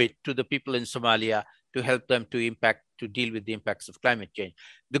 We owe it to the people in Somalia to help them to deal with the impacts of climate change.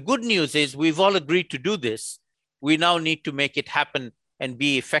 The good news is we've all agreed to do this. We now need to make it happen and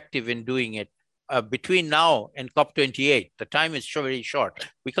be effective in doing it. Between now and COP28, the time is very short.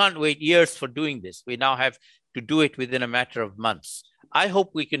 We can't wait years for doing this. We now have to do it within a matter of months. I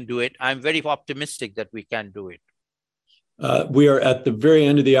hope we can do it. I'm very optimistic that we can do it. We are at the very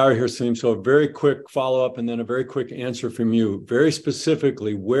end of the hour here, Salim, so a very quick follow-up and then a very quick answer from you. Very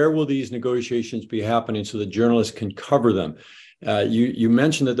specifically, where will these negotiations be happening so that journalists can cover them? You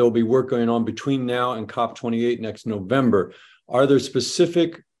mentioned that there will be work going on between now and COP28 next November. Are there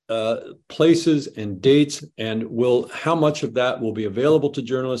specific places and dates, and how much of that will be available to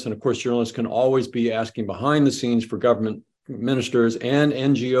journalists? And of course, journalists can always be asking behind the scenes for government ministers and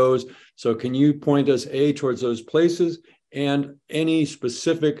NGOs. So can you point us towards those places and any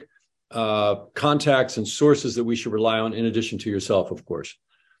specific contacts and sources that we should rely on in addition to yourself, of course?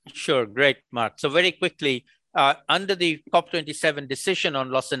 Sure, great, Mark. So very quickly, under the COP27 decision on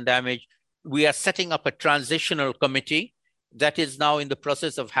loss and damage, we are setting up a transitional committee that is now in the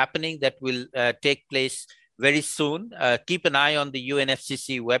process of happening, that will take place very soon. Keep an eye on the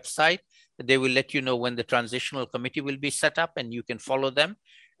UNFCCC website. They will let you know when the transitional committee will be set up and you can follow them.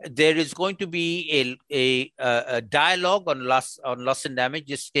 There is going to be a dialogue on loss and damage.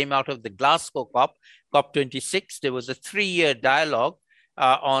 This came out of the Glasgow COP26. There was a 3-year dialogue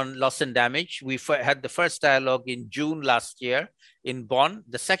on loss and damage. We had the first dialogue in June last year in Bonn.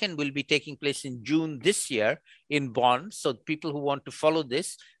 The second will be taking place in June this year in Bonn. So people who want to follow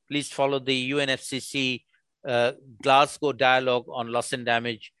this, please follow the UNFCCC Glasgow dialogue on loss and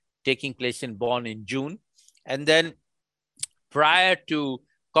damage taking place in Bonn in June. And then prior to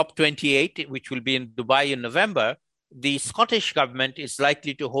COP28, which will be in Dubai in November, the Scottish government is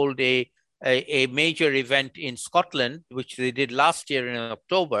likely to hold a major event in Scotland, which they did last year in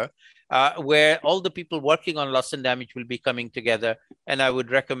October, where all the people working on loss and damage will be coming together. And I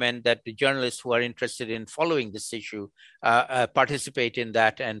would recommend that the journalists who are interested in following this issue participate in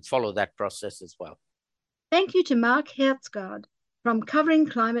that and follow that process as well. Thank you to Mark Hertsgaard from Covering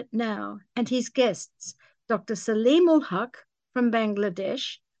Climate Now and his guests, Dr. Salim ul Haq from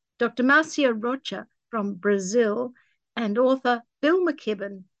Bangladesh, Dr. Marcia Rocha from Brazil, and author Bill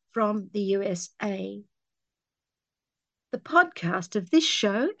McKibben from the USA. The podcast of this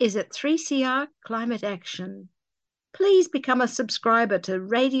show is at 3CR Climate Action. Please become a subscriber to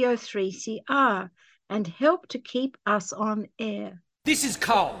Radio 3CR and help to keep us on air. This is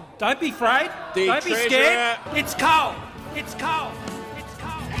coal. Don't be afraid. Don't be scared. It's coal. It's coal. It's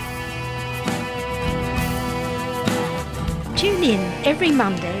coal. Tune in every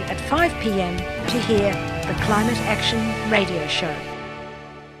Monday at 5 p.m. to hear the Climate Action Radio Show.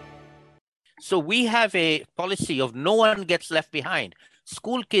 So we have a policy of no one gets left behind.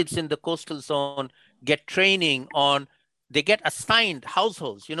 School kids in the coastal zone get training on, they get assigned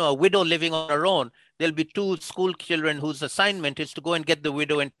households. You know, a widow living on her own, there'll be 2 school children whose assignment is to go and get the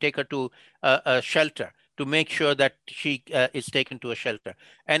widow and take her to a shelter, to make sure that she is taken to a shelter.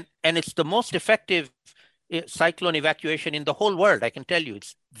 And it's the most effective cyclone evacuation in the whole world. I can tell you,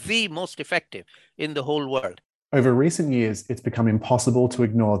 it's the most effective in the whole world. Over recent years, it's become impossible to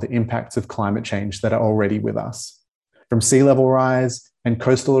ignore the impacts of climate change that are already with us. From sea level rise and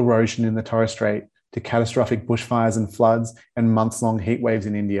coastal erosion in the Torres Strait to catastrophic bushfires and floods and months-long heat waves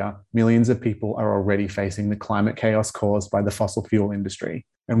in India, millions of people are already facing the climate chaos caused by the fossil fuel industry.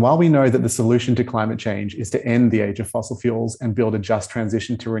 And while we know that the solution to climate change is to end the age of fossil fuels and build a just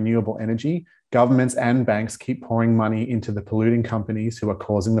transition to renewable energy, governments and banks keep pouring money into the polluting companies who are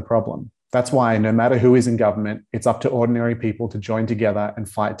causing the problem. That's why no matter who is in government, it's up to ordinary people to join together and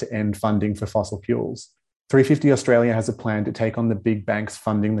fight to end funding for fossil fuels. 350 Australia has a plan to take on the big banks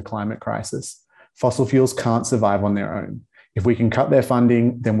funding the climate crisis. Fossil fuels can't survive on their own. If we can cut their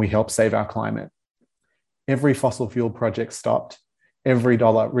funding, then we help save our climate. Every fossil fuel project stopped, every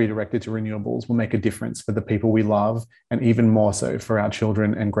dollar redirected to renewables will make a difference for the people we love, and even more so for our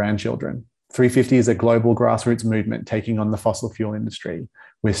children and grandchildren. 350 is a global grassroots movement taking on the fossil fuel industry,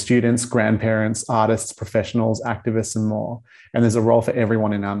 with students, grandparents, artists, professionals, activists, and more. And there's a role for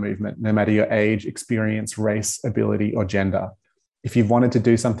everyone in our movement, no matter your age, experience, race, ability, or gender. If you've wanted to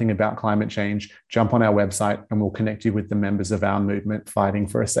do something about climate change, jump on our website and we'll connect you with the members of our movement fighting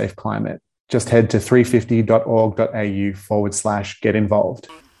for a safe climate. Just head to 350.org.au/get involved.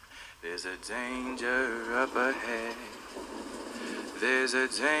 There's a danger up ahead. There's a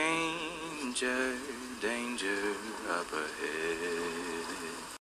danger up ahead.